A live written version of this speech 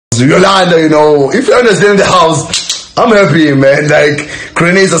house. Yolanda, you know, if Yolanda's still in the house, I'm happy, man. Like,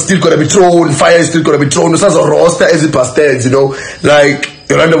 grenades are still gonna be thrown, fire is still gonna be thrown. It's not a roster as it bastards, you know. Like,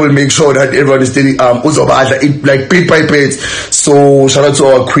 Yolanda will make sure that everyone is still like bit by bit. So shout out to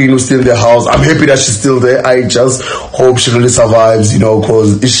our queen who's still in the house. I'm happy that she's still there. I just hope she really survives, you know,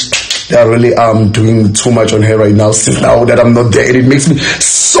 because they are really doing too much on her right now. Since now that I'm not there, and it makes me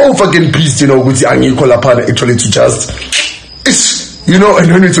so fucking pissed, you know, with the unequal partner actually to just you know,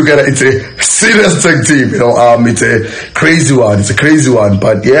 and when we together, it's a serious tag team, you know. It's a crazy one. It's a crazy one,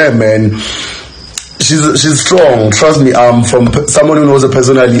 but yeah, man. She's strong, trust me. From someone who knows her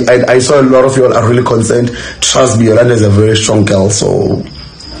personally, I saw a lot of y'all are really concerned. Trust me, Yolanda is a very strong girl. So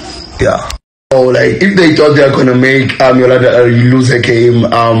yeah. Oh, like if they thought they are gonna make Yolanda lose her game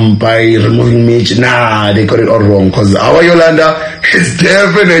by removing Mitch, nah, they got it all wrong. Cause our Yolanda is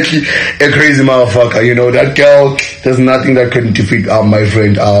definitely a crazy motherfucker. You know, that girl, there's nothing that can defeat my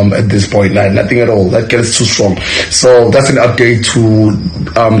friend at this point. Like nothing at all. That girl is too strong. So that's an update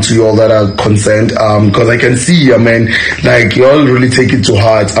to you all that are concerned. Cause I can see, man, like you all really take it to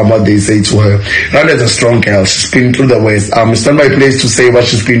heart what they say to her. Yolanda is a strong girl. She's been through the worst. It's not my place to say what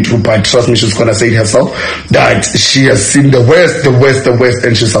she's been through, but trust me, she's gonna say it herself that she has seen the worst,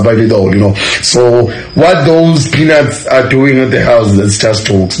 and she survived it all, you know. So what those peanuts are doing at the house, it's just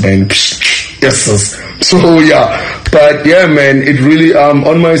jokes, man. Yes, sis. So yeah, but yeah, man, it really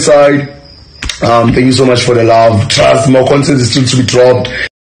on my side. Thank you so much for the love. Trust, more content is still to be dropped.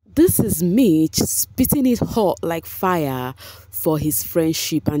 This is Mitch spitting it hot like fire for his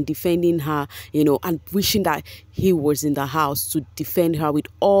friendship and defending her, you know, and wishing that he was in the house to defend her with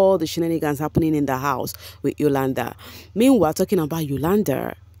all the shenanigans happening in the house with Yolanda. Meanwhile, talking about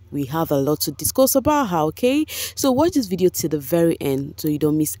Yolanda, we have a lot to discuss about her, okay? So watch this video till the very end so you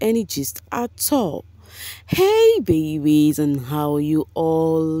don't miss any gist at all. Hey babies, and how are you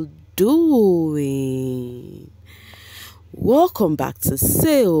all doing? Welcome back to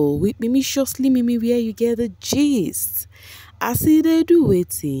Sale with Mimi Shortly Mimi, where you get the gist. I see they do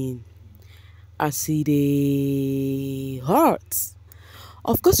waiting. I see they hurt.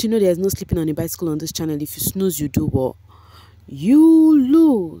 Of course, you know there's no sleeping on a bicycle on this channel. If you snooze, you do what? You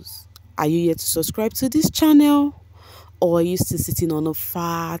lose. Are you yet to subscribe to this channel? Or are you still sitting on a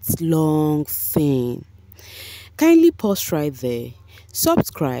fat, long thing? Kindly pause right there,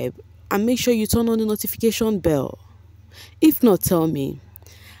 subscribe, and make sure you turn on the notification bell. If not, tell me,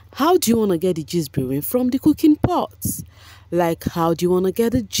 how do you want to get the gist brewing from the cooking pots? Like, how do you want to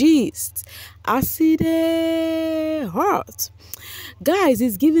get the gist? I see the heart. Guys,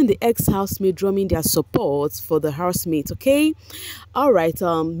 it's giving the ex-housemate drumming their support for the housemate, okay? All right,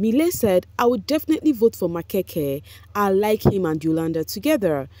 Mile said, I would definitely vote for Makeke. I like him and Yolanda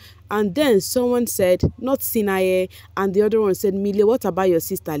together. And then someone said, not Sinaye. And the other one said, Mile, what about your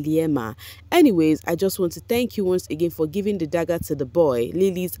sister Liema? Anyways, I just want to thank you once again for giving the dagger to the boy.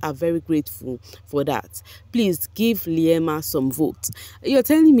 Lilies are very grateful for that. Please give Liema some votes. You're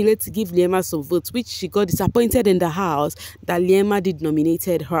telling Mile to give Liema some votes, which she got disappointed in the house that Liema did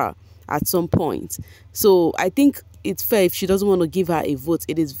nominated her at some point. So I think it's fair if she doesn't want to give her a vote.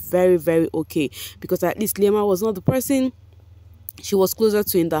 It is very, very okay, because at least Liema was not the person she was closer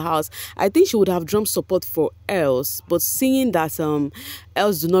to in the house. I think she would have drummed support for Els, but seeing that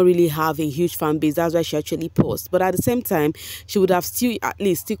Els do not really have a huge fan base, that's why she actually paused. But at the same time, she would have still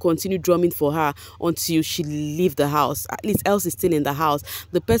continued drumming for her until she leave the house. At least Els is still in the house.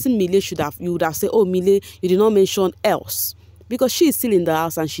 The person Mile you would have said, oh Mile, you did not mention Els, because she is still in the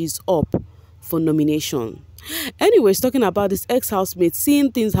house and she's up for nomination. Anyways, talking about this ex-housemate,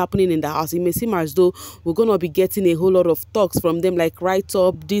 seeing things happening in the house, it may seem as though we're gonna be getting a whole lot of talks from them, like right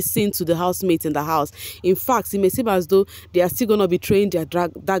up this scene to the housemate in the house. In fact, it may seem as though they are still gonna be throwing their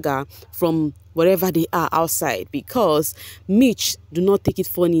dagger from wherever they are outside, because Mitch do not take it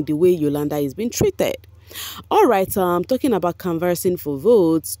funny the way Yolanda is being treated. All right, talking about conversing for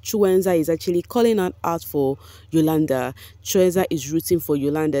votes, Chuenza is actually calling out for Yolanda. Chuenza is rooting for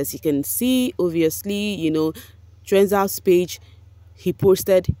Yolanda. As you can see, obviously, you know, Chuenza's page, he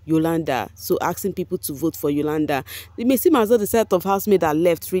posted Yolanda, so asking people to vote for Yolanda. It may seem as though the set of housemates that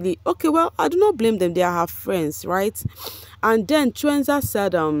left really, okay, well, I do not blame them. They are her friends, right? And then Chuenza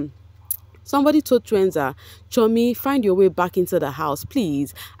said, somebody told Chuenza, Chomi, find your way back into the house,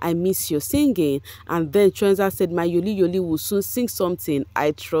 please. I miss your singing. And then Chuenza said, my Yoli Yoli will soon sing something.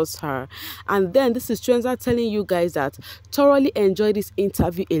 I trust her. And then this is Chuenza telling you guys that thoroughly enjoyed this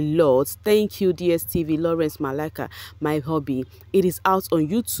interview a lot. Thank you, DSTV, Lawrence Malaka, my hobby. It is out on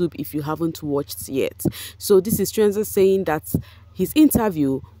YouTube if you haven't watched yet. So this is Chuenza saying that his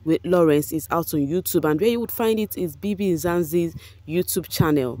interview with Lawrence is out on YouTube, and where you would find it is bbmzansi's YouTube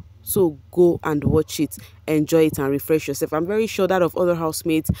channel. So go and watch it, enjoy it, and refresh yourself. I'm very sure that of other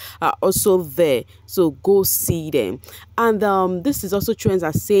housemates are also there. So go see them. And this is also trends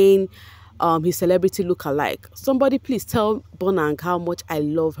are saying his celebrity look alike. Somebody please tell Bonang how much I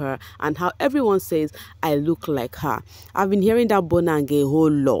love her and how everyone says I look like her. I've been hearing that Bonang a whole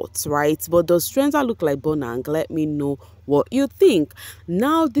lot, right? But does Trenza look like Bonang? Let me know what you think.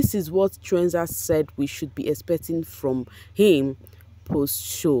 Now, this is what Trenza said we should be expecting from him post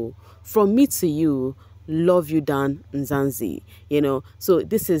show. From me to you, love you, Dan Nzansi. So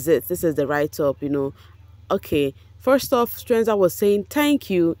this is it. This is the write up. Okay, first off, Trenza was saying thank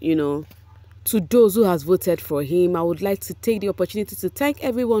you, to those who has voted for him. I would like to take the opportunity to thank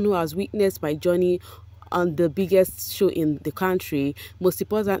everyone who has witnessed my journey on the biggest show in the country. Most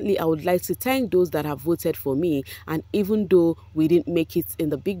importantly, I would like to thank those that have voted for me. And even though we didn't make it in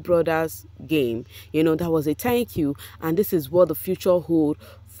the Big Brothers game, that was a thank you. And this is what the future holds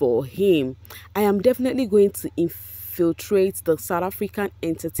for him. I am definitely going to infiltrate the South African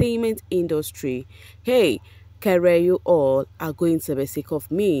entertainment industry. Hey, career you all are going to be sick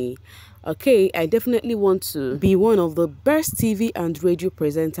of me. Okay, I definitely want to be one of the best TV and radio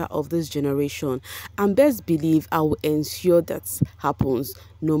presenter of this generation, and best believe I will ensure that happens.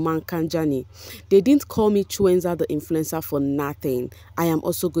 No man can journey. They didn't call me Chuenza the influencer for nothing. I am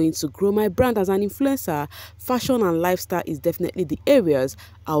also going to grow my brand as an influencer. Fashion and lifestyle is definitely the areas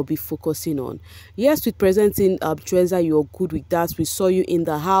I'll be focusing on. Yes, with presenting Chuenza, you're good with that. We saw you in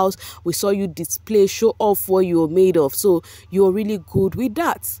the house. We saw you display, show off what you're made of. So you're really good with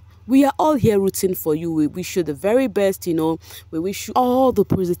that. We are all here rooting for you. We wish you the very best, We wish you all the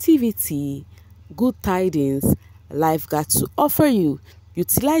positivity, good tidings life got to offer you.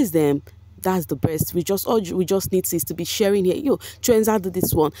 Utilize them. That's the best. We just need to be sharing here. Trenza did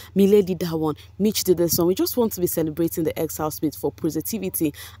this one, Mile did that one, Mitch did this one. We just want to be celebrating the ex-housemates for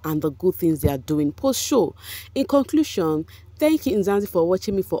positivity and the good things they are doing post-show. In conclusion, thank you, Nzansi, for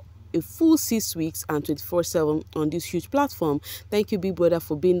watching me for a full 6 weeks and 24/7 on this huge platform. Thank you, Big Brother,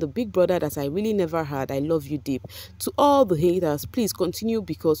 for being the big brother that I really never had. I love you deep. To all the haters, please continue,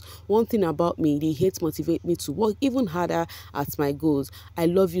 because one thing about me, the hate motivate me to work even harder at my goals. I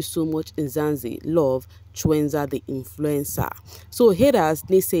love you so much, Nzansi. Love, Chuenza the influencer. So haters,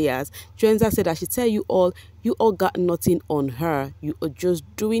 naysayers, Chuenza said I should tell you all got nothing on her. You are just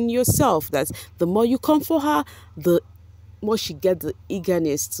doing yourself. That's the more you come for her, the more she gets the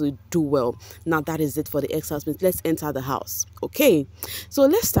eagerness to do well. Now that is it for the ex-husband. Let's enter the house. Okay, so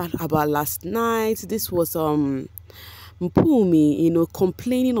let's start about last night. This was Mpumi,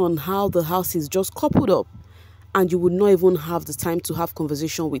 complaining on how the house is just coupled up, and you would not even have the time to have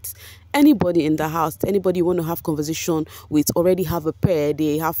conversation with anybody in the house. Anybody you want to have conversation with already have a pair.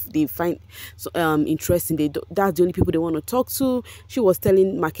 They find interesting. That's the only people they want to talk to. She was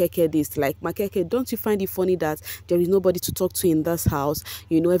telling Makeke this, like, Makeke, don't you find it funny that there is nobody to talk to in this house?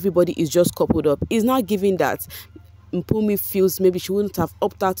 Everybody is just coupled up. It's not giving that. Mpumi feels maybe she wouldn't have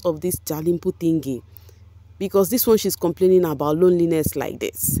opted out of this Jalimpu thingy, because this one she's complaining about loneliness like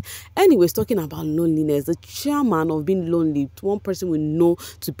this. Anyways, talking about loneliness, the chairman of being lonely, one person we know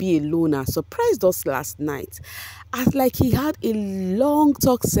to be a loner, surprised us last night as like he had a long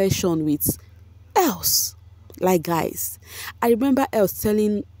talk session with Els. Like, guys, I remember Els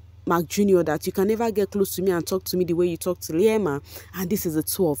telling Mark Jr. that you can never get close to me and talk to me the way you talk to Liema, and this is the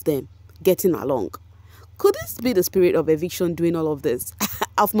two of them getting along. Could this be the spirit of eviction doing all of this?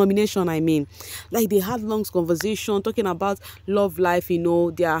 Of nomination, I mean. Like, they had long conversation talking about love life,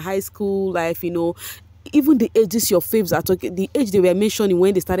 their high school life, even the ages your faves are talking, the age they were mentioning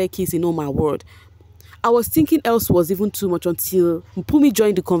when they started kissing. Oh my word. I was thinking else was even too much until Mpumi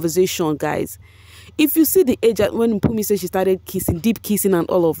joined the conversation, guys. If you see the age when Mpumi said she started kissing, deep kissing and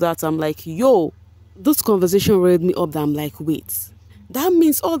all of that, I'm like, yo, this conversation read me up that I'm like, wait. That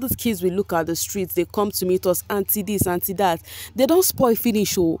means all these kids will look at the streets, they come to meet us, auntie this, auntie that. They don't spoil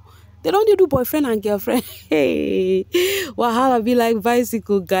finish, oh. They don't do boyfriend and girlfriend. Hey, Wahala be like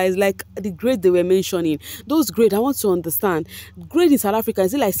bicycle, guys. Like the grade they were mentioning. Those grades, I want to understand. Grade in South Africa,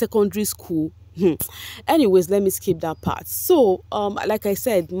 is it like secondary school? Anyways, let me skip that part. So, like I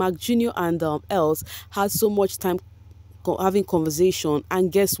said, Mark Jr. and Els had so much time having conversation,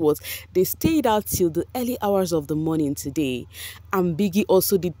 and guess what, they stayed out till the early hours of the morning today, and Biggie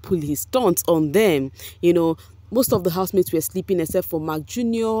also did pull his stunt on them. Most of the housemates were sleeping except for Mark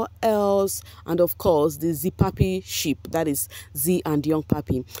Jr., Els, and of course the Z Papi sheep, that is Z and Young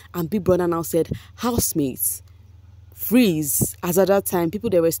Papi. And Big Brother now said, housemates, freeze. As at that time, people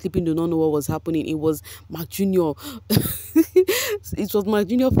that were sleeping do not know what was happening. It was Mark Jr. It was Mark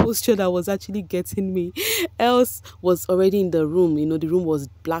Jr. posture that was actually getting me. Else was already in the room. The room was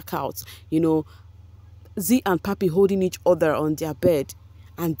blackout. Z and Papi holding each other on their bed.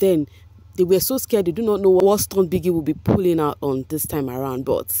 And then they were so scared. They do not know what stunt Biggie will be pulling out on this time around.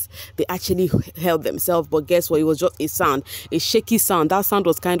 But they actually held themselves. But guess what? It was just a sound, a shaky sound. That sound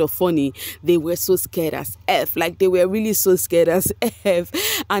was kind of funny. They were so scared as F. Like, they were really so scared as F.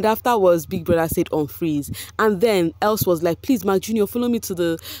 And afterwards, Big Brother said unfreeze. And then Els was like, please, Mark Jr., follow me to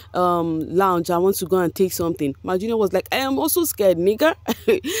the lounge. I want to go and take something. Mark Jr. was like, I am also scared, nigga.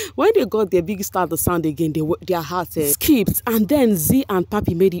 When they got their Biggie start the sound again, their heart skipped. And then Z and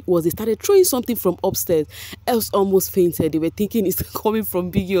Papi made it worse. They started throwing something from upstairs. Els almost fainted. They were thinking it's coming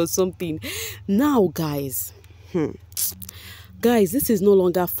from Biggie or something. Now, guys, this is no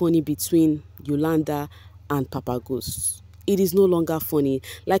longer funny between Yolanda and Papa Ghost. It is no longer funny.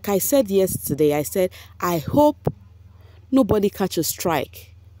 Like I said yesterday, I said, I hope nobody catches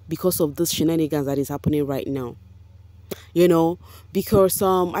strike because of this shenanigans that is happening right now. Because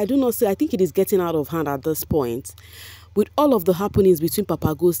I do not say, I think it is getting out of hand at this point. With all of the happenings between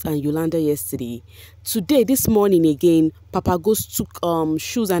Papa Ghost and Yolanda yesterday, today, this morning again, Papa Ghost took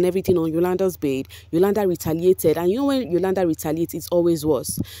shoes and everything on Yolanda's bed. Yolanda retaliated. And when Yolanda retaliates, it's always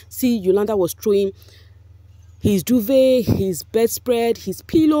worse. See, Yolanda was throwing his duvet, his bedspread, his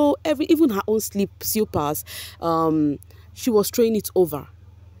pillow, even her own sleep slippers. She was throwing it over.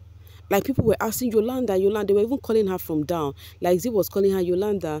 Like, people were asking Yolanda. They were even calling her from down. Like, Z was calling her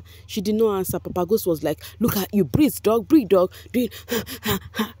Yolanda. She did not answer. Papa Ghost was like, look at you, breathe, dog.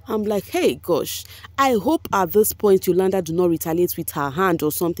 I'm like, hey, gosh. I hope at this point Yolanda do not retaliate with her hand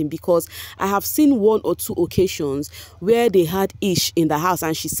or something, because I have seen 1 or 2 occasions where they had ish in the house,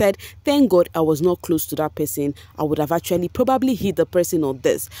 and she said, thank God I was not close to that person. I would have actually probably hit the person on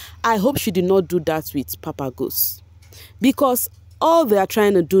this. I hope she did not do that with Papa Ghost, because all they are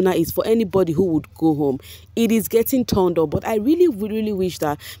trying to do now is for anybody who would go home. It is getting turned up, but I really wish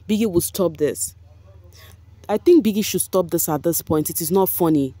that Biggie would stop this. I think Biggie should stop this at this point. It is not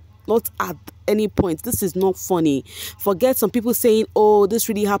funny. Not at any point. This is not funny. Forget some people saying, oh, this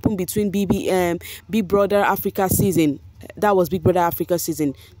really happened between Big Brother Africa season. That was Big Brother Africa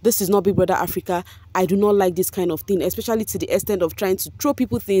season. This is not Big Brother Africa. I do not like this kind of thing, especially to the extent of trying to throw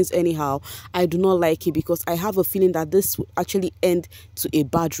people things anyhow. I do not like it, because I have a feeling that this will actually end to a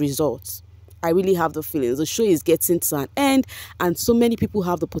bad result. I really have the feeling the show is getting to an end, and so many people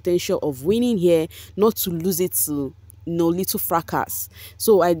have the potential of winning here, not to lose it to little fracas.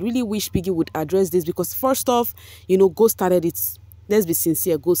 So I really wish Biggie would address this, because first off, Ghost started it. Let's be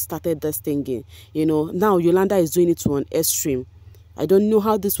sincere, Ghost started this thing. Now Yolanda is doing it to an extreme. I don't know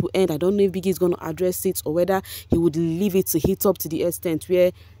how this will end. I don't know if Biggie is going to address it, or whether he would leave it to heat up to the extent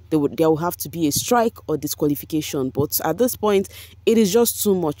where there will have to be a strike or disqualification. But at this point, it is just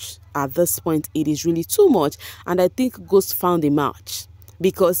too much. At this point, it is really too much. And I think Ghost found a match.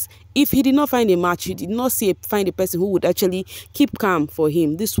 Because if he did not find a match, he did not find a person who would actually keep calm for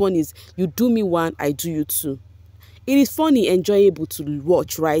him. This one is, you do me one, I do you two. It is funny, enjoyable to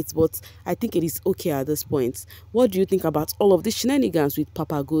watch, right? But I think it is okay at this point. What do you think about all of the shenanigans with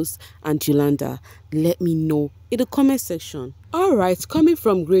Papa Ghost and Yolanda? Let me know in the comment section. Alright, coming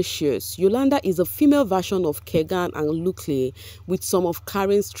from Gracious, Yolanda is a female version of Kegan and Lukle with some of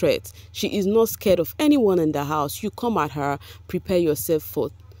Karen's threats. She is not scared of anyone in the house. You come at her, prepare yourself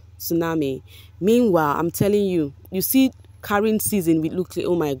for tsunami. Meanwhile, I'm telling you, you see Karen's season with Lukle,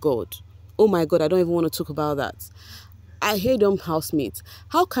 oh my God. Oh my God, I don't even want to talk about that. I hate them housemates.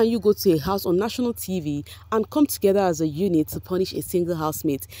 How can you go to a house on national TV and come together as a unit to punish a single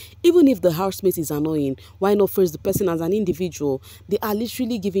housemate? Even if the housemate is annoying, why not face the person as an individual? They are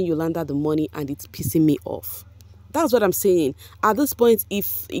literally giving Yolanda the money, and it's pissing me off. That's what I'm saying. At this point,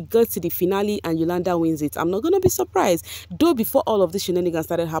 if it gets to the finale and Yolanda wins it, I'm not going to be surprised. Though before all of this shenanigans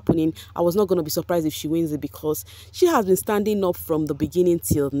started happening, I was not going to be surprised if she wins it, because she has been standing up from the beginning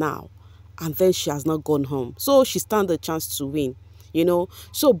till now. And then she has not gone home. So she stands a chance to win,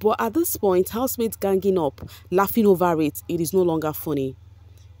 So, but at this point, housemates ganging up, laughing over it, it is no longer funny.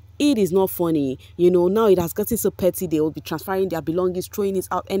 It is not funny. Now it has gotten so petty, they will be transferring their belongings, throwing it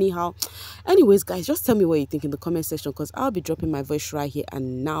out anyhow. Anyways, guys, just tell me what you think in the comment section, because I'll be dropping my voice right here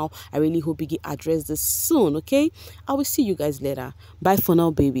and now. I really hope Biggie address this soon, okay? I will see you guys later. Bye for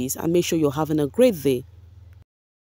now, babies, and make sure you're having a great day.